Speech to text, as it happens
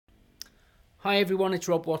Hi everyone, it's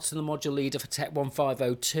Rob Watson, the module leader for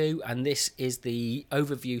TECH1502, and this is the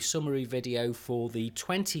overview summary video for the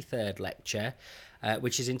 23rd lecture,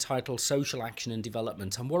 which is entitled Social Action and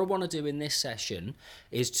Development. And what I want to do in this session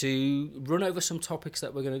is to run over some topics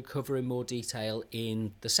that we're going to cover in more detail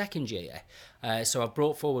in the second year. So I've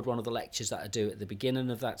brought forward one of the lectures that I do at the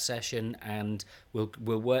beginning of that session, and we'll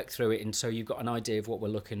work through it, and so you've got an idea of what we're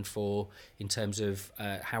looking for in terms of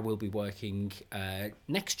how we'll be working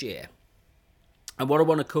next year. And what I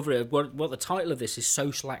want to cover, what the title of this is,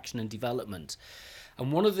 Social Action and Development.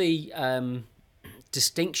 And one of the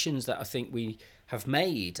distinctions that I think we have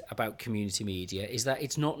made about community media is that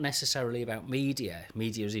it's not necessarily about media.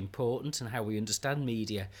 Media is important, and how we understand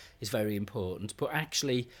media is very important. But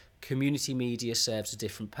actually, community media serves a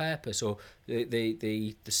different purpose, or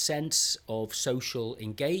the sense of social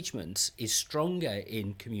engagement is stronger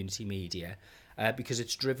in community media because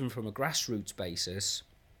it's driven from a grassroots basis,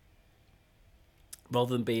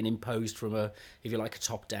 rather than being imposed from a, if you like, a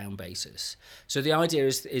top-down basis. So the idea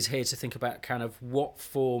is here to think about kind of what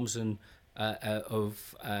forms and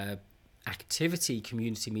of activity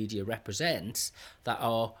community media represents that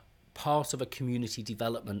are part of a community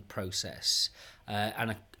development process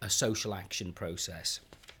and a social action process.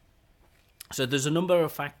 So there's a number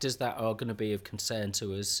of factors that are going to be of concern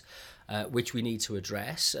to us, which we need to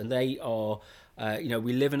address, and they are,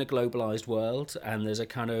 we live in a globalized world, and there's a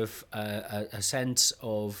kind of a sense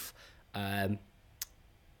of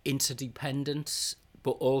interdependence,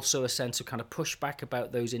 but also a sense of kind of pushback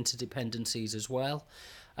about those interdependencies as well.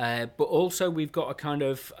 But also we've got a kind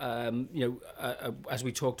of, as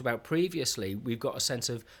we talked about previously, we've got a sense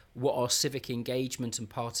of what our civic engagement and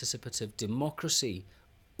participative democracy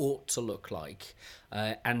ought to look like,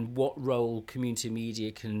 and what role community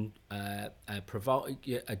media can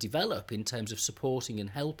develop in terms of supporting and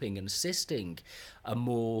helping and assisting a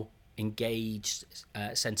more engaged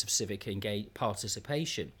sense of civic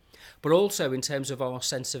participation. But also in terms of our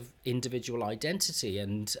sense of individual identity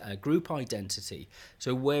and group identity.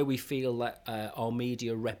 So where we feel that our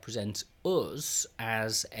media represents us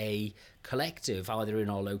as a collective, either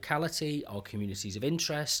in our locality, our communities of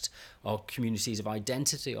interest, our communities of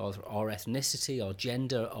identity, our ethnicity, our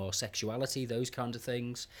gender, our sexuality, those kind of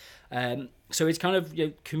things. So it's kind of,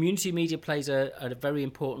 community media plays a very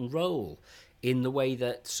important role in the way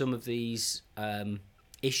that some of these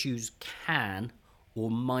issues can or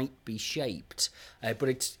might be shaped, but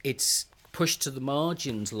it's pushed to the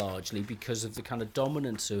margins largely because of the kind of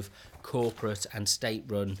dominance of corporate and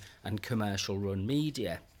state-run and commercial-run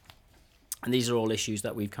media. And these are all issues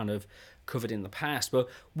that we've kind of covered in the past. But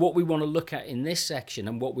what we want to look at in this section,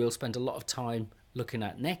 and what we'll spend a lot of time looking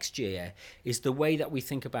at next year, is the way that we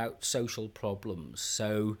think about social problems.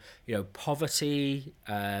 So, poverty,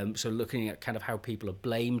 so looking at kind of how people are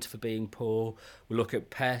blamed for being poor. We look at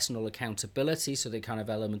personal accountability, so the kind of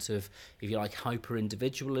element of, if you like,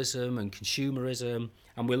 hyper-individualism and consumerism.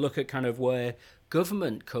 And we'll look at kind of where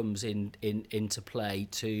government comes into play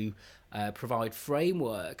to provide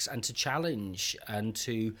frameworks and to challenge and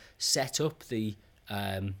to set up the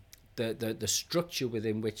structure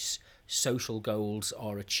within which social goals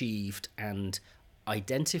are achieved and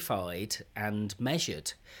identified and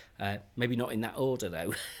measured. Maybe not in that order,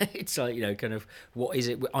 though. It's like, kind of, what is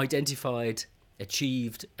it? Identified,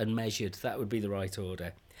 achieved, and measured. That would be the right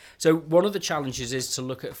order. So one of the challenges is to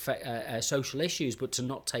look at social issues, but to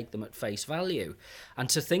not take them at face value, and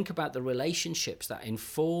to think about the relationships that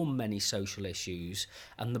inform many social issues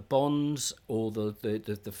and the bonds, or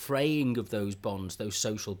the fraying of those bonds, those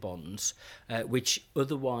social bonds, which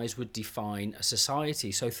otherwise would define a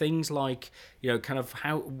society. So things like, kind of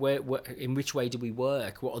where, in which way do we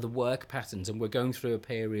work? What are the work patterns? And we're going through a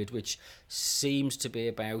period which seems to be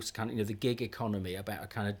about kind of, the gig economy, about a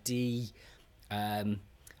kind of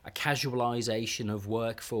a casualisation of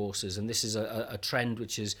workforces, and this is a trend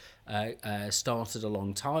which has started a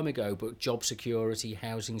long time ago, but job security,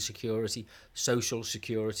 housing security, social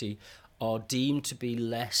security are deemed to be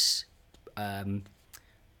less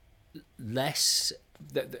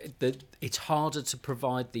it's harder to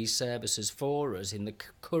provide these services for us in the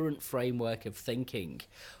current framework of thinking,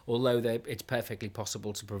 although it's perfectly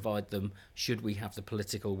possible to provide them should we have the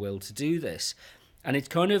political will to do this. And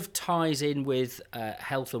it kind of ties in with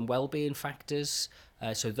health and well-being factors.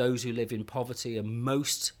 So those who live in poverty are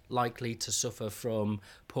most likely to suffer from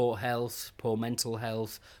poor health, poor mental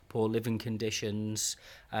health, poor living conditions,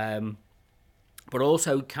 but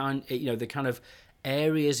also the kind of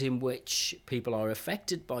areas in which people are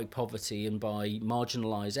affected by poverty and by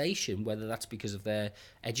marginalisation, whether that's because of their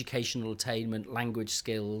educational attainment, language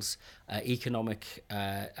skills, economic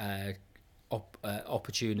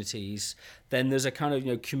opportunities, then there's a kind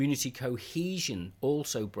of, community cohesion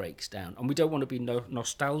also breaks down. And we don't want to be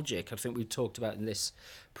nostalgic. I think we talked about in this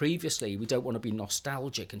previously. We don't want to be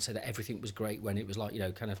nostalgic and say that everything was great when it was like,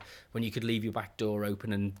 kind of when you could leave your back door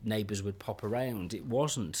open and neighbours would pop around. It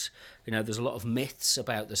wasn't. There's a lot of myths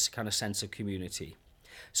about this kind of sense of community.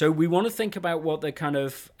 So we want to think about what the kind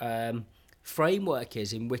of framework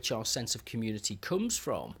is in which our sense of community comes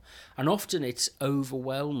from. And often it's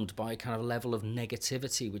overwhelmed by a kind of level of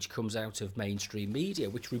negativity which comes out of mainstream media,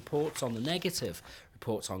 which reports on the negative,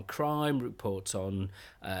 reports on crime, reports on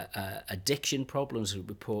addiction problems,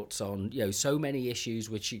 reports on, so many issues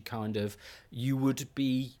which you would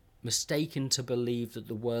be mistaken to believe that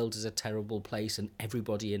the world is a terrible place and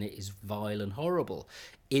everybody in it is vile and horrible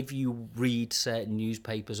if you read certain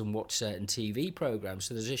newspapers and watch certain TV programs.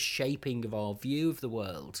 So there's a shaping of our view of the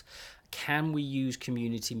world. Can we use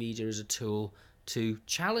community media as a tool to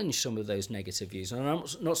challenge some of those negative views? And I'm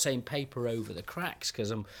not saying paper over the cracks,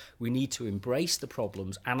 because we need to embrace the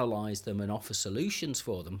problems, analyse them and offer solutions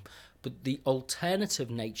for them. But the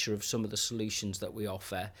alternative nature of some of the solutions that we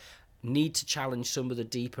offer need to challenge some of the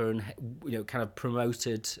deeper and kind of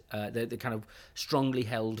promoted the kind of strongly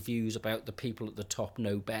held views about the people at the top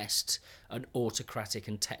know best, an autocratic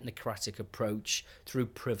and technocratic approach through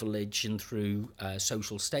privilege and through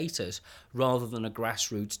social status, rather than a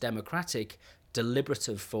grassroots democratic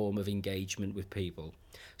deliberative form of engagement with people.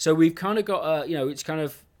 So we've kind of got it's kind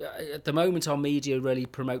of at the moment our media really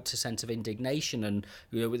promotes a sense of indignation, and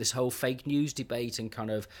with this whole fake news debate and kind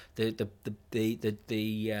of the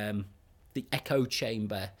echo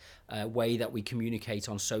chamber way that we communicate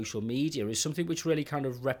on social media is something which really kind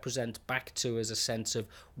of represents back to as a sense of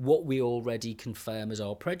what we already confirm as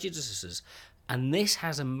our prejudices. And this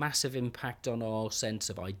has a massive impact on our sense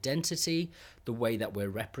of identity, the way that we're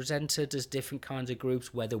represented as different kinds of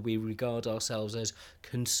groups, whether we regard ourselves as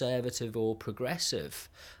conservative or progressive.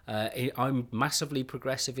 I'm massively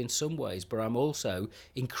progressive in some ways, but I'm also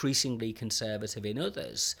increasingly conservative in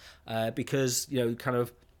others, because, kind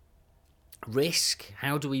of risk.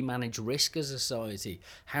 How do we manage risk as a society?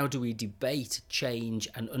 How do we debate change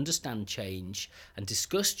and understand change and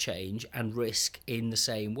discuss change and risk in the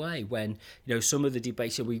same way when, some of the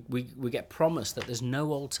debates, we get promised that there's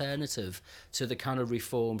no alternative to the kind of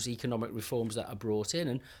reforms, economic reforms that are brought in.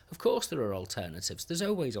 And of course there are alternatives. There's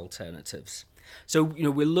always alternatives. So,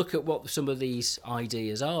 we'll look at what some of these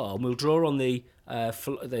ideas are, and we'll draw on the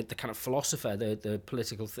kind of philosopher, the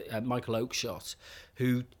political Michael Oakeshott,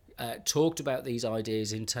 who talked about these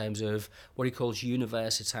ideas in terms of what he calls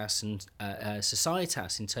universitas and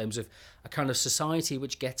societas, in terms of a kind of society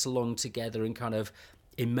which gets along together and kind of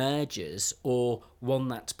emerges, or one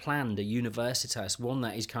that's planned, a universitas, one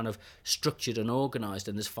that is kind of structured and organised,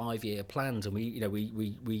 and there's 5-year plans, and we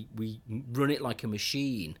run it like a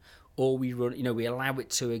machine, or we allow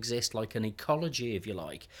it to exist like an ecology, if you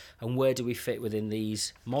like. And where do we fit within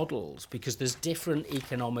these models? Because there's different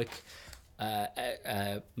economic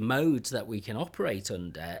modes that we can operate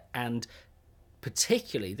under, and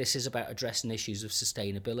particularly this is about addressing issues of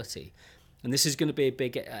sustainability. And this is going to be a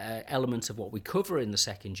big element of what we cover in the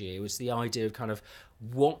second year, is the idea of kind of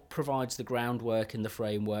what provides the groundwork and the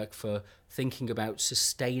framework for thinking about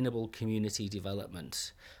sustainable community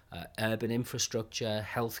development, urban infrastructure,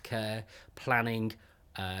 healthcare, planning,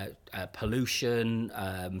 pollution,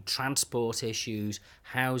 transport issues,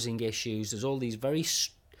 housing issues. There's all these very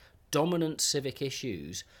dominant civic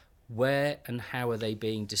issues. Where and how are they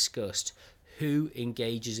being discussed? Who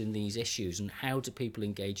engages in these issues, and how do people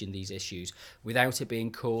engage in these issues without it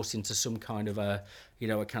being caught into some kind of a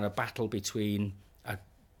kind of battle between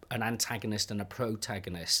an antagonist and a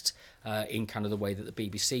protagonist, in kind of the way that the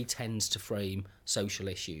BBC tends to frame social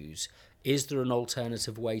issues? Is there an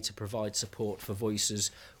alternative way to provide support for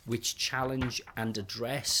voices which challenge and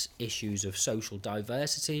address issues of social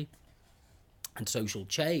diversity and social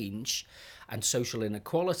change and social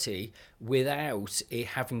inequality without it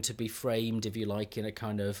having to be framed, if you like, in a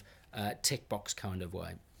kind of tick box kind of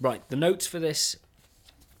way? Right, the notes for this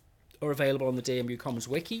are available on the DMU Commons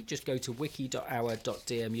wiki. Just go to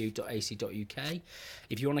wiki.our.dmu.ac.uk.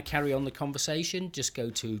 If you want to carry on the conversation, just go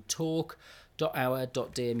to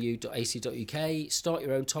talk.our.dmu.ac.uk, start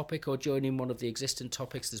your own topic or join in one of the existing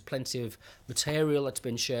topics. There's plenty of material that's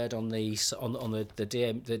been shared on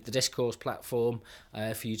the discourse platform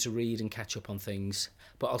for you to read and catch up on things.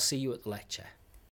 But I'll see you at the lecture.